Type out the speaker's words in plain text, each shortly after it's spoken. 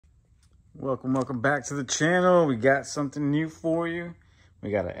Welcome back to the channel. We got something new for you.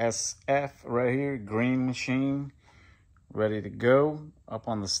 We got a SF right here, green machine, ready to go up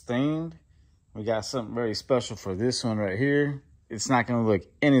on the stand. We got something very special for this one right here. It's not going to look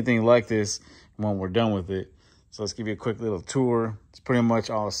anything like this when we're done with it. So let's give you a quick little tour. It's pretty much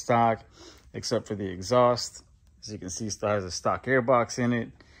all stock except for the exhaust. As you can see, it still has a stock airbox in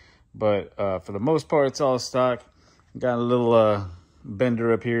it, but for the most part, it's all stock. Got a little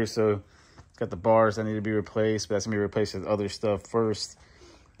bender up here, so got the bars that need to be replaced, but that's gonna be replaced with other stuff first.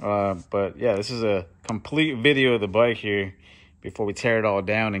 But yeah, this is a complete video of the bike here before we tear it all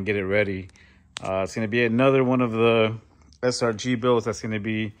down and get it ready. It's gonna be another one of the SRG builds. That's gonna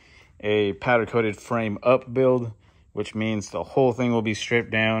be a powder coated frame up build, which means the whole thing will be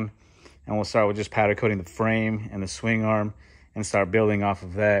stripped down, and we'll start with just powder coating the frame and the swing arm and start building off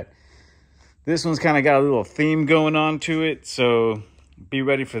of that. This one's kind of got a little theme going on to it, so be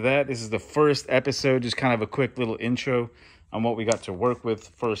ready for that. This is the first episode, just kind of a quick little intro on what we got to work with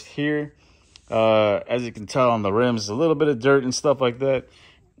first here. As you can tell on the rims, a little bit of dirt and stuff like that.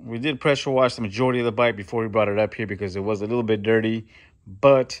 We did pressure wash the majority of the bike before we brought it up here because it was a little bit dirty,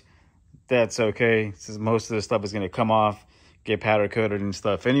 but that's okay, since most of the stuff is going to come off, get powder coated and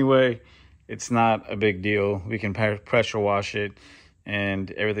stuff anyway. It's not a big deal. We can pressure wash it and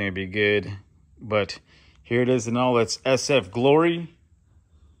everything will be good. But here it is in all its SF glory.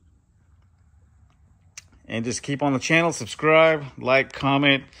 And just keep on the channel, subscribe, like,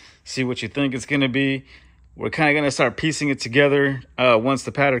 comment, see what you think it's going to be. We're kind of going to start piecing it together once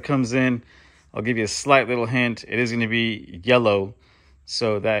the powder comes in. I'll give you a slight little hint. It is going to be yellow,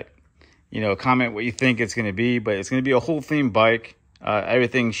 so that, you know, comment what you think it's going to be. But it's going to be a whole theme bike.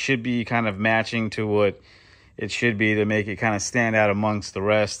 Everything should be kind of matching to what it should be to make it kind of stand out amongst the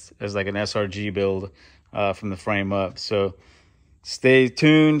rest as like an SRG build from the frame up. So stay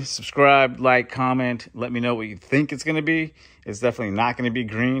tuned, subscribe, like, comment, let me know what you think it's going to be. It's definitely not going to be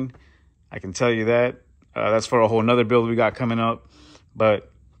green, I can tell you that. That's for a whole nother build we got coming up.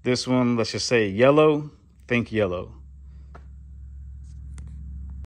 But this one, let's just say yellow. Think yellow.